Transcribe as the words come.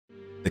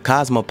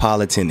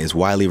Cosmopolitan is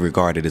widely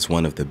regarded as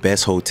one of the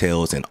best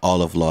hotels in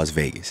all of Las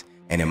Vegas.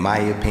 And in my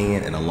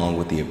opinion, and along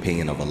with the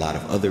opinion of a lot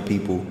of other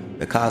people,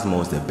 the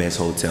Cosmo is the best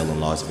hotel in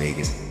Las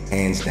Vegas,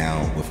 hands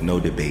down, with no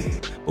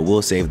debate. But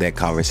we'll save that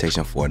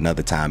conversation for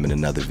another time in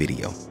another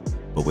video.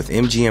 But with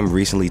MGM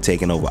recently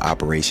taking over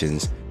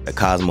operations, the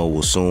Cosmo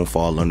will soon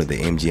fall under the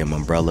MGM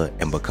umbrella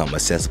and become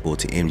accessible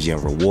to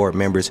MGM Reward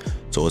members,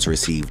 so it's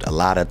received a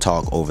lot of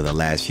talk over the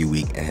last few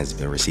weeks and has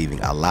been receiving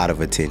a lot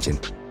of attention,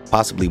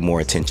 possibly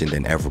more attention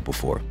than ever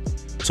before.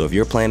 So if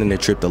you're planning a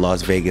trip to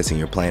Las Vegas and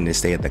you're planning to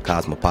stay at the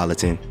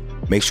Cosmopolitan,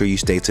 make sure you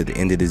stay to the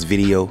end of this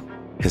video,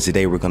 because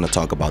today we're going to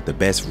talk about the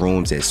best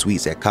rooms and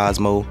suites at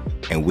Cosmo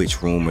and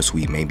which room or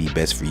suite may be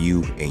best for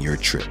you and your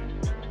trip.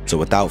 So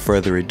without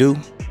further ado,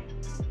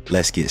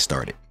 let's get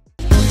started.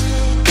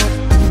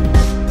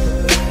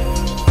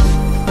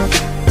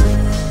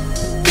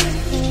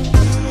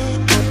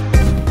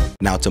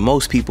 Now, to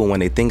most people, when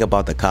they think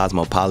about the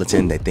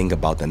Cosmopolitan, they think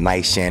about the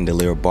nice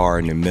chandelier bar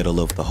in the middle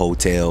of the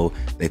hotel.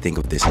 They think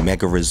of this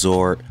mega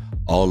resort,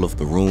 all of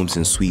the rooms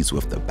and suites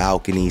with the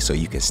balcony so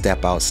you can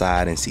step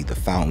outside and see the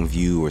fountain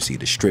view or see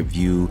the strip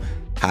view,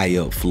 high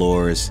up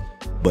floors.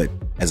 But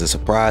as a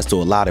surprise to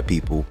a lot of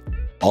people,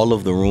 all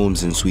of the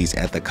rooms and suites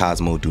at the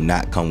Cosmo do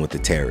not come with the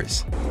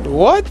terrace.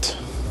 What?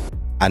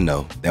 I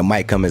know, that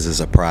might come as a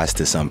surprise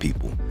to some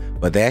people,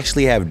 but they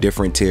actually have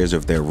different tiers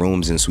of their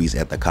rooms and suites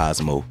at the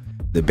Cosmo.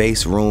 The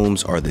base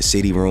rooms are the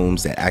city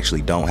rooms that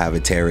actually don't have a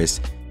terrace.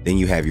 Then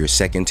you have your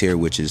second tier,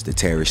 which is the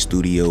Terrace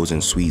Studios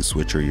and Suites,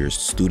 which are your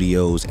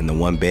studios and the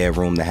one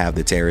bedroom that have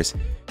the terrace.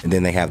 And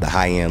then they have the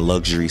high-end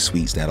luxury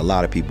suites that a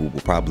lot of people will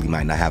probably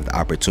might not have the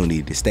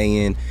opportunity to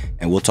stay in.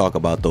 And we'll talk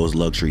about those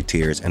luxury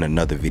tiers in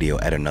another video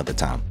at another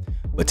time.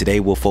 But today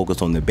we'll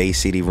focus on the base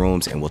city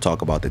rooms and we'll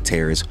talk about the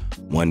terrace,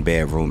 one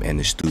bedroom, and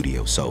the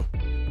studio. So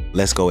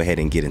let's go ahead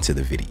and get into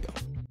the video.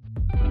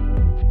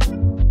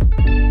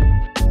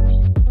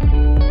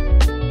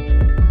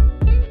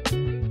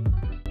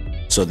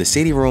 So the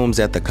city rooms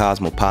at the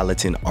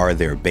Cosmopolitan are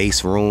their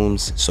base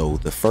rooms. So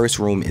the first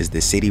room is the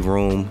city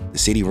room. The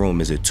city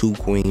room is a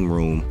 2-queen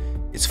room.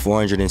 It's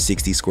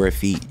 460 square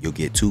feet. You'll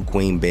get 2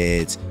 queen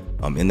beds.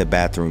 In the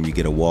bathroom, you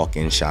get a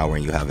walk-in shower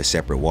and you have a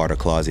separate water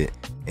closet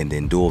and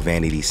then dual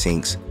vanity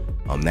sinks.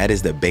 That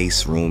is the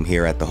base room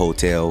here at the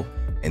hotel.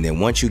 And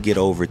then once you get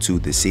over to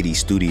the city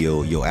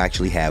studio, you'll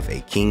actually have a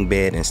king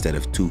bed instead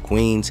of 2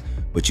 queens.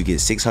 But you get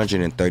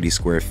 630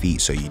 square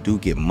feet, so you do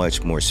get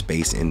much more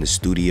space in the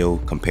studio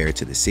compared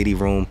to the city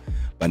room.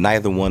 But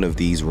neither one of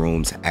these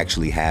rooms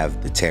actually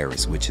have the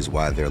terrace, which is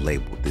why they're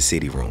labeled the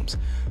city rooms.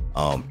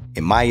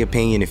 In my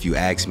opinion, if you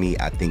ask me,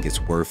 I think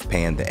it's worth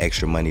paying the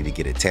extra money to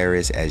get a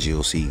terrace, as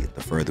you'll see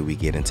the further we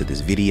get into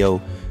this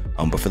video.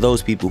 But for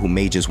those people who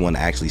may just want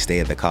to actually stay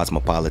at the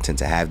Cosmopolitan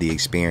to have the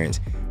experience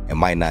and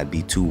might not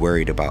be too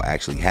worried about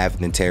actually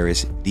having the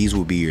terrace, these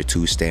will be your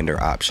 2 standard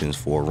options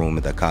for a room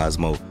at the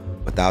Cosmo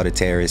without a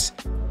terrace.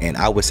 And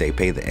I would say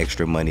pay the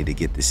extra money to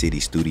get the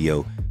city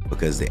studio,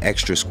 because the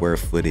extra square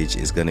footage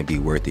is going to be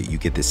worth it. You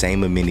get the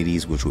same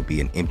amenities, which would be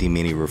an empty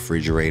mini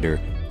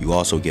refrigerator. You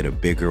also get a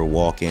bigger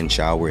walk-in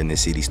shower in the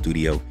city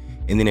studio,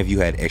 and then if you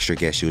had extra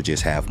guests, you'll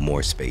just have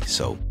more space.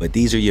 So but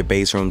these are your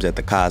base rooms at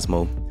the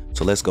Cosmo.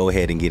 So let's go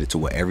ahead and get into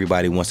what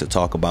everybody wants to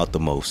talk about the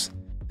most,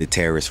 the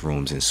terrace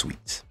rooms and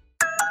suites.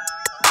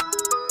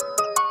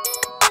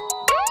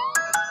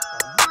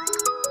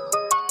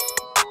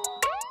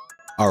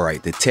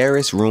 Alright, the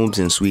terrace rooms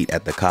and suite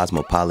at the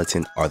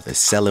Cosmopolitan are the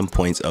selling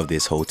points of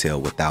this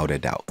hotel without a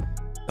doubt.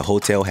 The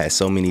hotel has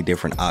so many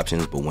different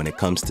options, but when it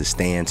comes to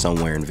staying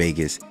somewhere in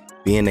Vegas,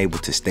 being able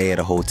to stay at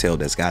a hotel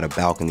that's got a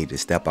balcony to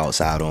step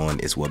outside on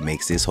is what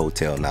makes this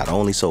hotel not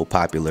only so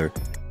popular,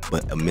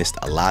 but amidst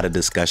a lot of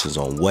discussions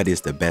on what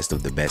is the best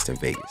of the best in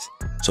Vegas.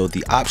 So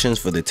the options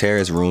for the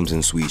terrace rooms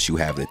and suites, you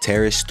have the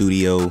Terrace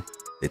Studio,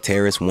 the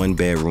Terrace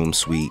 1-bedroom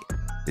suite,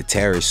 the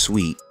Terrace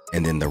Suite,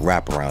 and then the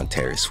Wraparound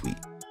Terrace Suite.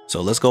 So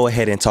let's go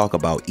ahead and talk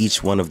about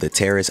each one of the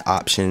terrace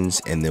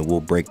options, and then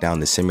we'll break down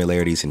the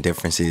similarities and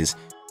differences.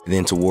 And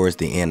then towards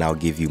the end, I'll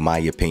give you my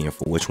opinion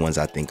for which ones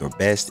I think are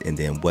best, and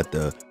then what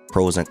the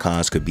pros and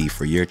cons could be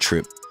for your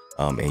trip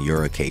and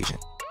your occasion.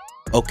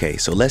 Okay,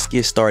 so let's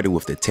get started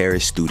with the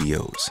Terrace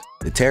Studios.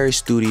 The Terrace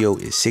Studio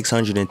is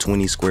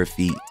 620 square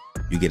feet.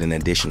 You get an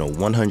additional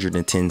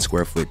 110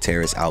 square foot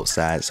terrace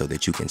outside so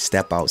that you can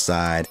step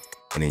outside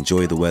and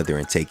enjoy the weather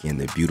and take in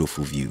the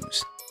beautiful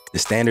views. The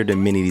standard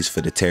amenities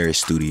for the Terrace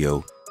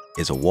Studio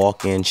is a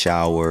walk-in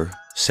shower,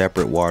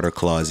 separate water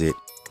closet,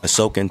 a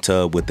soak-in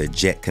tub with a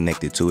jet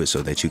connected to it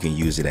so that you can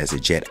use it as a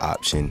jet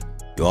option.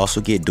 You also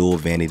get dual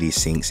vanity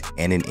sinks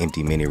and an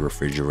empty mini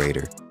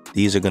refrigerator.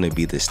 These are going to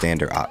be the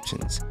standard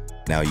options.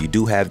 Now you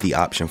do have the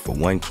option for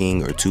 1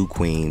 king or 2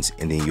 queens,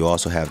 and then you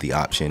also have the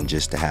option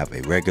just to have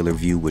a regular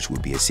view, which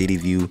would be a city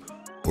view,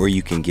 or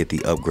you can get the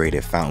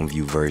upgraded fountain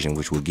view version,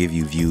 which will give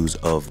you views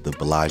of the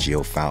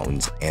Bellagio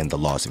fountains and the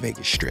Las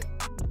Vegas Strip.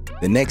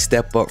 The next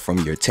step up from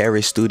your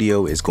Terrace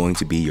Studio is going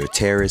to be your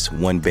Terrace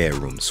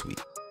 1-bedroom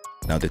suite.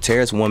 Now the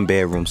Terrace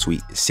 1-bedroom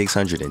suite is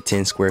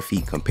 610 square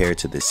feet compared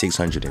to the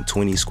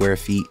 620 square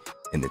feet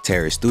In the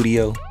Terrace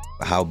Studio,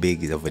 but how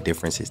big of a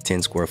difference is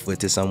 10 square foot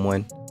to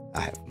someone?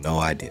 I have no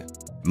idea.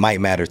 It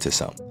might matter to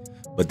some.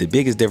 But the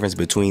biggest difference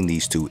between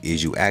these two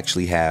is you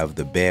actually have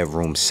the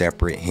bedroom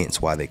separate, hence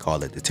why they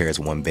call it the Terrace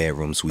 1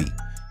 bedroom suite.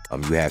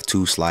 You have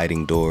 2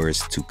 sliding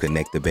doors to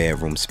connect the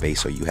bedroom space,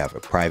 so you have a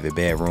private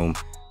bedroom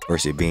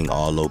versus it being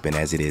all open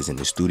as it is in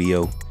the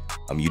studio.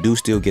 You do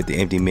still get the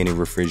empty mini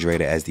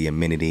refrigerator as the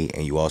amenity,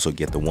 and you also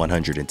get the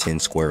 110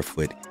 square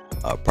foot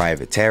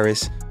private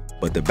terrace.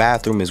 But the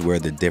bathroom is where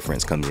the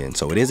difference comes in.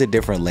 So it is a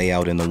different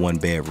layout in the 1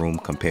 bedroom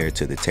compared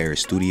to the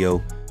Terrace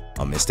Studio.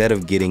 Instead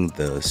of getting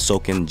the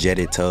soaking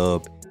jetted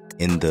tub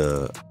in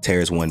the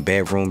Terrace 1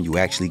 bedroom, you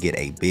actually get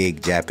a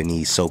big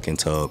Japanese soaking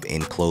tub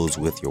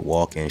enclosed with your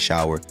walk-in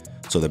shower.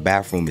 So the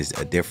bathroom is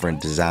a different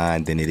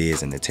design than it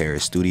is in the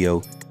Terrace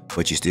Studio,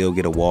 but you still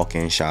get a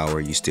walk-in shower,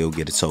 you still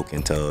get a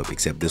soaking tub,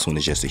 except this one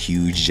is just a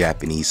huge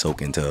Japanese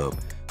soaking tub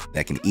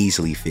that can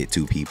easily fit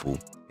 2 people.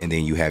 And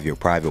then you have your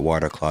private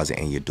water closet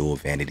and your dual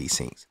vanity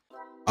sinks.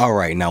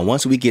 Alright, now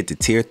once we get to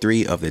tier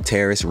 3 of the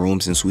Terrace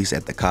rooms and suites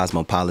at the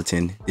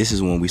Cosmopolitan, this is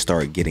when we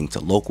start getting to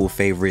local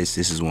favorites.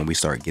 This is when we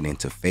start getting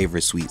to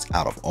favorite suites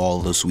out of all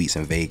the suites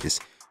in Vegas.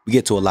 We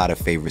get to a lot of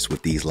favorites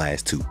with these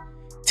last 2.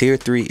 Tier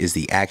 3 is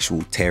the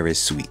actual Terrace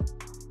suite.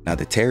 Now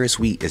the Terrace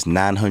suite is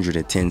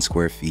 910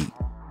 square feet.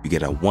 You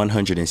get a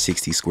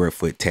 160 square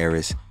foot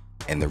terrace.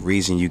 And the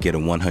reason you get a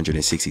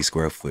 160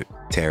 square foot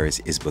terrace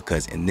is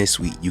because in this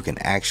suite, you can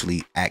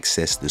actually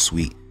access the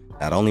suite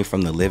not only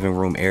from the living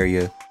room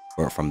area,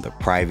 but from the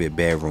private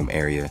bedroom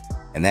area.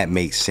 And that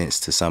makes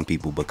sense to some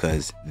people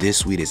because this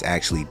suite is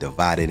actually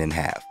divided in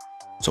half.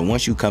 So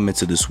once you come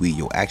into the suite,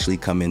 you'll actually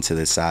come into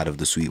the side of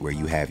the suite where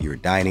you have your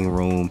dining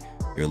room,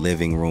 your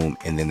living room,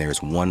 and then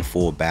there's 1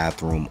 full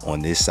bathroom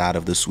on this side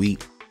of the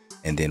suite.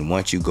 And then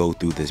once you go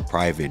through this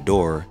private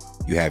door,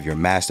 you have your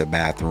master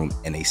bathroom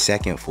and a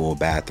second full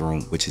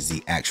bathroom, which is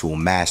the actual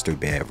master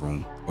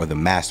bedroom or the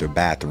master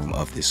bathroom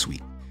of this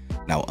suite.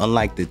 Now,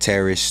 unlike the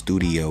Terrace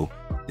Studio,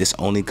 this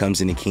only comes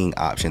in the king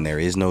option. There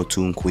is no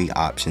 2 queen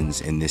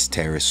options in this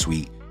Terrace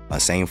suite.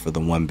 Same for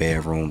the 1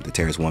 bedroom, the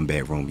Terrace 1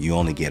 bedroom, you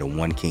only get a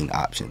 1 king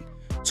option.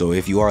 So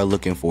if you are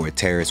looking for a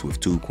terrace with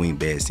 2 queen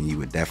beds, then you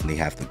would definitely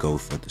have to go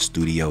for the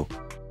Studio.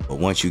 But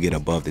once you get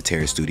above the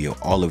Terrace Studio,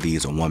 all of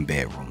these are 1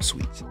 bedroom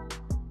suites.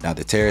 Now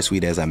the Terrace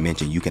suite, as I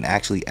mentioned, you can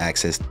actually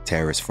access the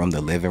terrace from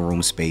the living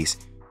room space.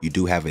 You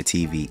do have a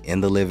TV in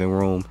the living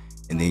room,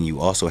 and then you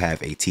also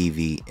have a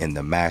TV in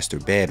the master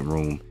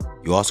bedroom.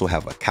 You also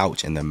have a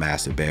couch in the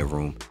master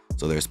bedroom.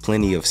 So there's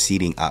plenty of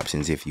seating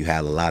options if you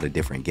have a lot of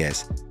different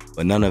guests,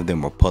 but none of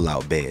them are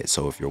pull-out beds.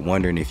 So if you're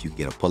wondering if you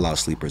get a pull-out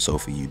sleeper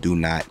sofa, you do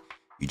not.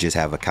 You just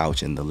have a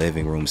couch in the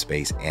living room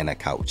space and a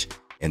couch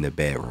in the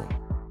bedroom.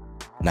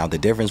 Now the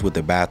difference with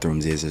the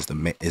bathrooms is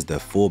the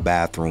full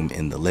bathroom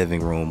in the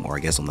living room, or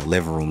I guess on the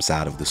living room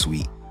side of the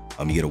suite.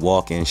 You get a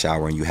walk-in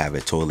shower and you have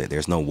a toilet.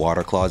 There's no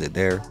water closet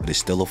there, but it's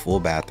still a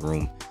full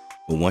bathroom.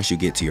 But once you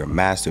get to your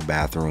master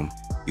bathroom,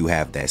 you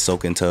have that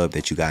soaking tub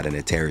that you got in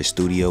the Terrace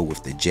Studio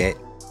with the jet.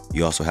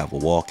 You also have a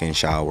walk-in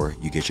shower,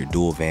 you get your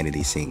dual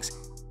vanity sinks,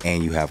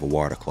 and you have a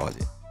water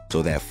closet.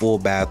 So that full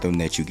bathroom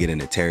that you get in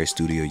the Terrace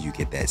Studio, you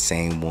get that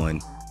same one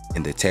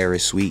in the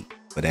Terrace suite,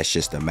 but that's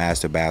just the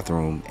master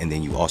bathroom, and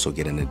then you also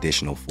get an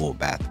additional full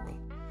bathroom.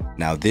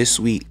 Now this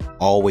suite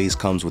always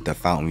comes with the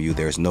fountain view.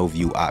 There's no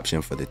view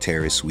option for the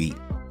Terrace suite.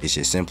 It's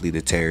just simply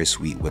the Terrace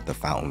suite with the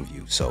fountain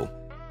view. So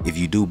if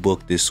you do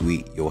book this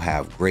suite, you'll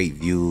have great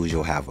views,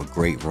 you'll have a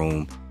great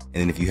room,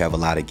 and then if you have a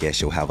lot of guests,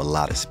 you'll have a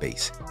lot of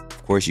space.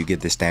 Of course, you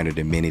get the standard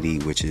amenity,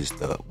 which is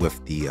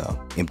with the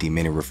empty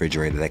mini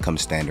refrigerator that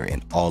comes standard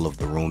in all of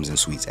the rooms and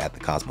suites at the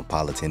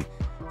Cosmopolitan.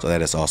 So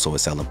that is also a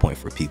selling point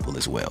for people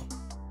as well.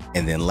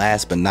 And then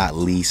last but not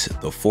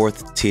least, the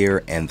 4th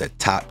tier and the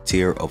top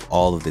tier of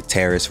all of the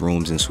terrace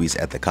rooms and suites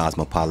at the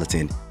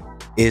Cosmopolitan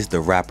is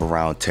the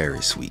Wraparound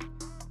Terrace Suite.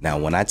 Now,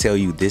 when I tell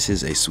you this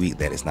is a suite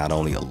that is not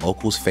only a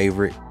local's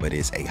favorite, but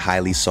is a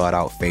highly sought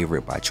out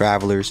favorite by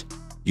travelers,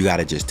 you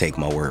gotta just take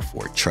my word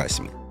for it,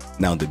 trust me.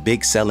 Now, the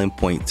big selling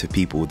point to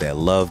people that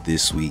love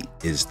this suite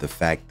is the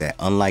fact that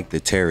unlike the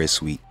Terrace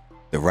Suite,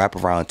 the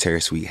Wraparound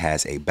Terrace Suite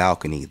has a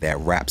balcony that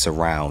wraps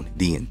around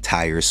the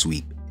entire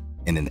suite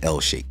in an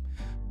L shape.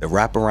 The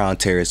Wraparound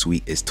Terrace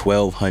Suite is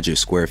 1,200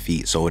 square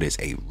feet, so it is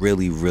a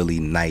really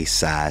nice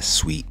size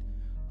suite.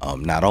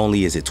 Not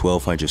only is it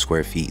 1,200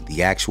 square feet,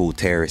 the actual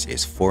terrace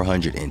is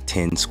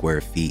 410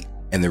 square feet.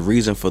 And the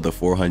reason for the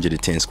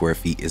 410 square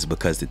feet is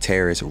because the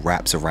terrace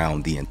wraps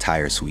around the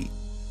entire suite.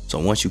 So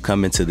once you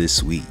come into this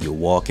suite, you'll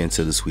walk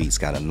into the suite. It's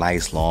got a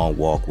nice long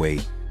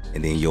walkway,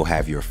 and then you'll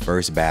have your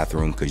first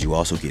bathroom, because you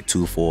also get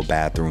 2 full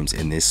bathrooms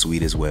in this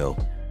suite as well.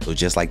 So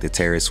just like the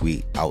Terrace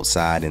Suite,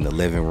 outside in the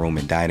living room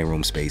and dining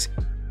room space,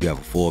 you have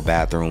a full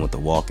bathroom with a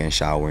walk-in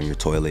shower and your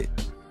toilet.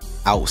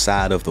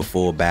 Outside of the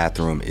full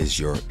bathroom is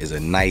a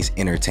nice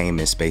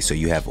entertainment space. So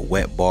you have a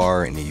wet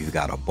bar, and then you've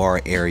got a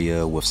bar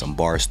area with some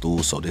bar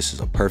stools. So this is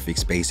a perfect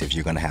space if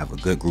you're gonna have a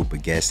good group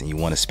of guests and you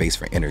want a space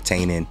for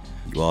entertaining.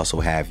 You also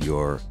have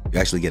you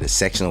actually get a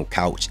sectional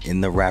couch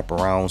in the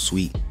Wraparound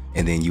suite,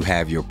 and then you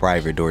have your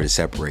private door to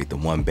separate the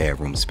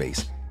 1-bedroom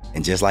space.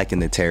 And just like in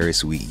the terrace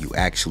suite, you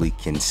actually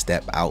can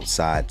step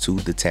outside to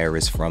the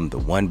terrace from the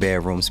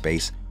 1-bedroom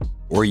space,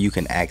 or you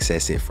can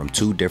access it from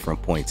 2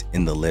 different points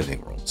in the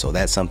living room. So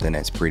that's something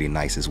that's pretty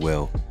nice as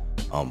well.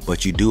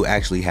 But you do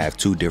actually have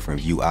 2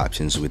 different view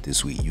options with this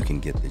suite. You can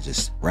get the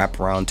just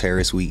wraparound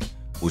terrace suite,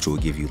 which will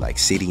give you like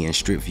city and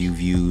strip view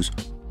views,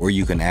 or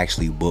you can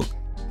actually book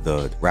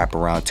the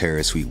wraparound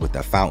terrace suite with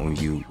the fountain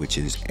view, which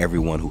is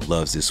everyone who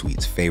loves this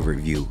suite's favorite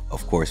view,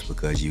 of course,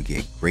 because you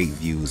get great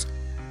views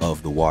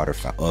of the water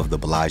of the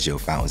Bellagio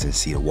fountains and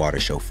see the water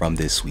show from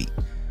this suite.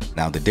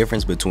 Now, the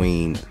difference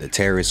between the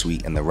terrace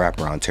suite and the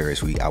wraparound terrace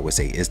suite, I would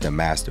say, is the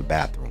master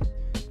bathroom,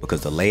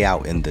 because the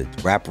layout in the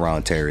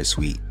wraparound terrace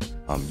suite,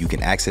 you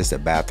can access the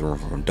bathroom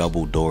from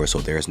double doors, so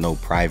there's no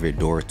private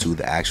door to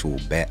the actual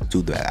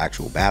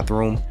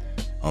bathroom.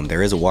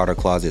 There is a water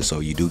closet,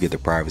 so you do get the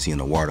privacy in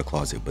the water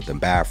closet, but the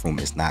bathroom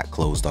is not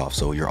closed off,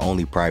 so your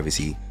only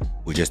privacy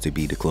would just to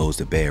be to close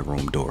the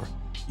bedroom door.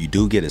 You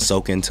do get a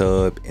soak-in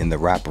tub in the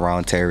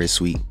wraparound terrace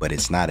suite, but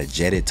it's not a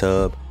jetted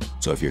tub.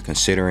 So if you're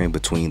considering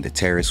between the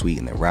terrace suite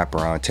and the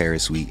wraparound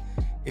terrace suite,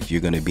 if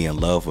you're going to be in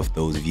love with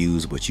those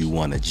views but you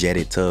want a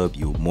jetted tub,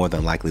 you more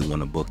than likely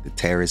want to book the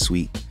terrace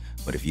suite.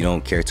 But if you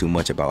don't care too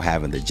much about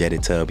having the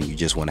jetted tub and you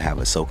just want to have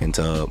a soak-in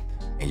tub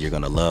and you're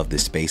going to love the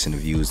space and the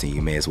views, then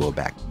you may as well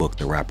book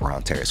the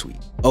wraparound terrace suite.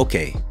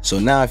 Okay, so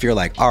now if you're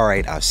like, all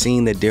right, I've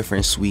seen the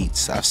different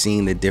suites, I've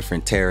seen the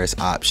different terrace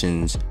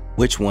options,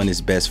 which one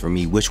is best for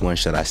me? Which one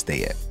should I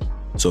stay at?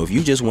 So if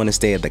you just want to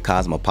stay at the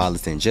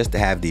Cosmopolitan just to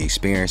have the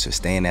experience of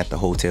staying at the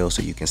hotel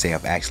so you can say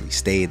I've actually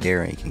stayed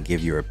there and can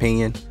give your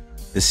opinion,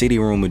 the city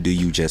room would do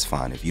you just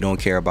fine. If you don't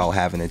care about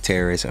having a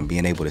terrace and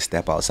being able to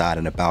step outside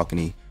in the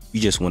balcony, you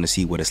just want to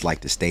see what it's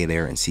like to stay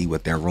there and see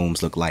what their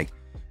rooms look like,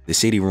 the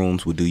city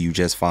rooms will do you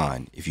just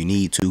fine. If you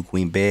need 2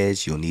 queen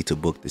beds, you'll need to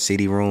book the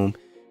city room.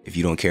 If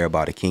you don't care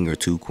about a king or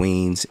 2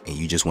 queens and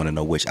you just want to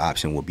know which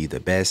option will be the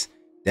best,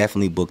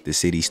 definitely book the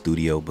city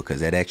studio,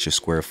 because that extra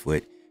square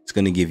foot is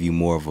going to give you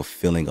more of a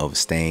feeling of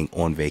staying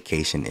on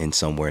vacation in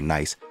somewhere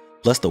nice.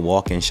 Plus, the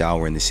walk-in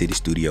shower in the city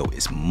studio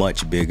is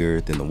much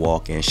bigger than the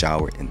walk-in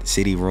shower in the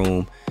city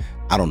room.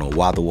 I don't know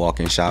why the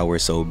walk-in shower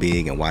is so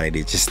big and why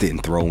they just didn't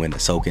throw in a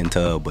soak-in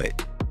tub,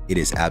 but it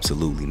is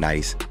absolutely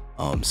nice.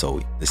 So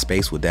the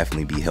space will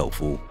definitely be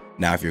helpful.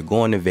 Now, if you're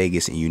going to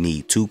Vegas and you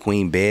need 2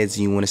 queen beds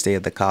and you want to stay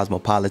at the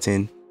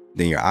Cosmopolitan,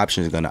 then your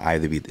option is going to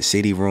either be the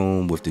city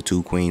room with the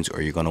 2 queens,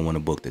 or you're going to want to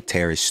book the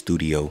Terrace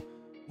Studio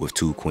with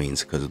 2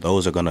 queens, because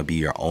those are going to be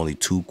your only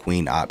 2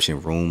 queen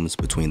option rooms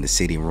between the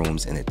city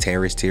rooms and the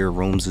terrace tier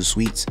rooms and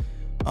suites.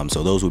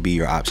 So those would be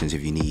your options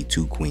if you need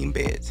 2 queen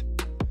beds.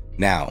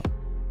 Now,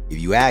 if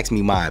you ask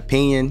me my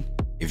opinion,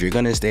 if you're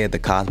going to stay at the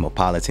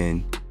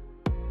Cosmopolitan,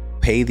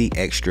 pay the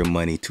extra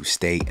money to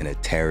stay in a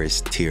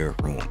terrace tier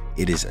room.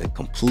 It is a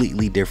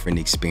completely different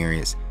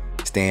experience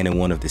staying in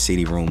one of the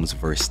city rooms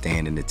versus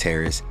staying in the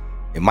terrace.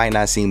 It might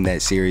not seem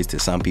that serious to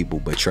some people,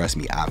 but trust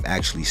me, I've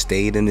actually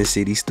stayed in the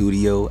city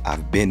studio,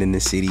 I've been in the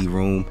city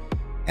room,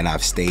 and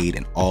I've stayed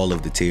in all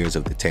of the tiers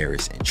of the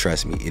terrace. And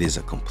trust me, it is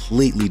a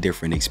completely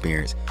different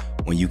experience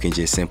when you can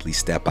just simply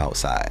step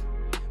outside.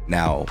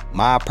 Now,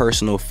 my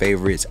personal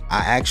favorites, I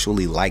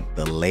actually like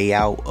the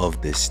layout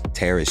of this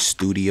Terrace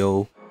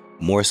Studio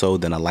more so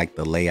than I like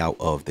the layout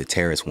of the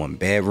Terrace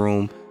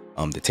 1-bedroom.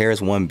 The Terrace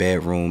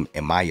 1-bedroom,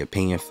 in my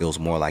opinion, feels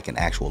more like an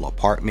actual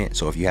apartment.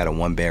 So if you had a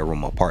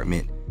 1-bedroom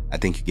apartment, I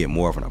think you get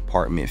more of an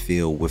apartment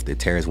feel with the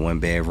Terrace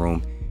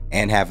 1-bedroom,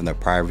 and having the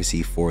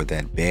privacy for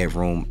that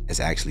bedroom is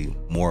actually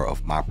more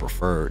of my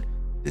preferred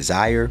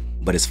desire.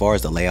 But as far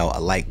as the layout, I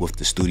like with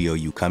the studio,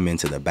 you come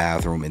into the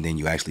bathroom and then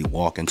you actually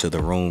walk into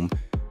the room,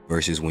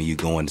 versus when you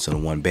go into the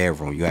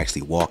 1-bedroom, you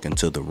actually walk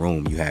into the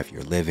room, you have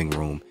your living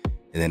room,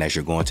 and then as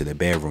you're going to the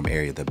bedroom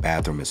area, the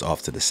bathroom is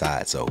off to the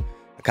side. So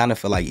I kind of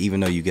feel like even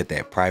though you get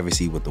that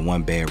privacy with the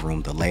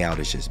 1-bedroom, the layout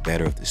is just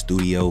better of the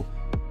studio.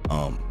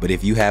 But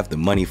if you have the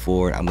money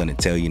for it, I'm going to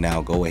tell you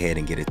now, go ahead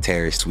and get a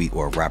terrace suite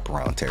or a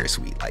wraparound terrace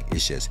suite. Like,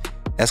 it's just,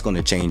 that's going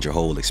to change your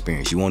whole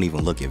experience. You won't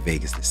even look at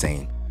Vegas the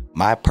same.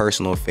 My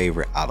personal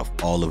favorite out of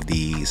all of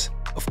these,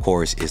 of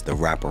course, is the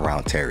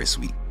wraparound terrace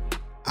suite.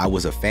 I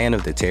was a fan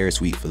of the terrace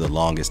suite for the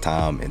longest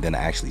time, and then I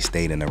actually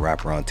stayed in the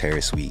wraparound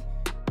terrace suite.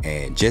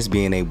 And just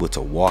being able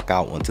to walk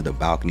out onto the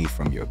balcony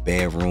from your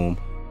bedroom,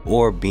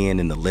 or being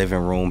in the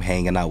living room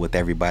hanging out with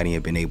everybody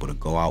and being able to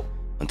go out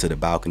onto the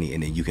balcony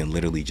and then you can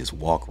literally just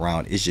walk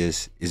around, it's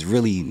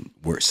really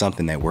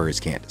something that words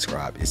can't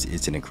describe.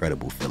 It's an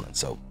incredible feeling.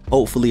 So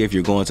hopefully, if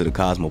you're going to the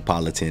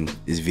Cosmopolitan,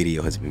 this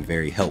video has been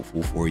very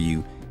helpful for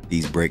you.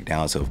 These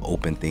breakdowns have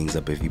opened things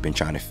up if you've been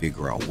trying to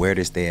figure out where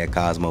to stay at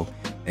Cosmo.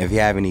 And if you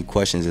have any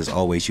questions, as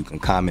always, you can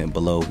comment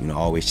below.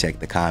 Always check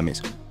the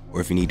comments.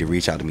 Or if you need to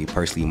reach out to me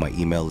personally, my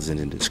email is in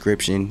the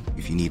description.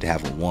 If you need to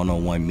have a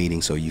one-on-one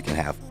meeting so you can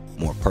have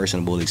more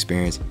personable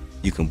experience,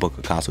 you can book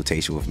a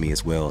consultation with me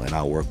as well, and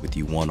I'll work with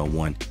you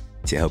one-on-one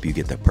to help you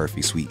get the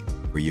perfect suite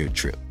for your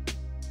trip.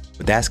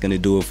 But that's gonna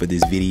do it for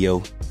this video.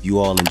 If you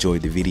all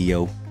enjoyed the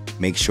video,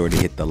 make sure to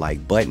hit the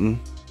like button,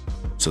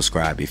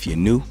 subscribe if you're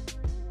new,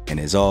 And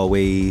as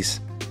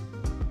always,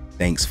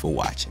 thanks for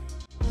watching.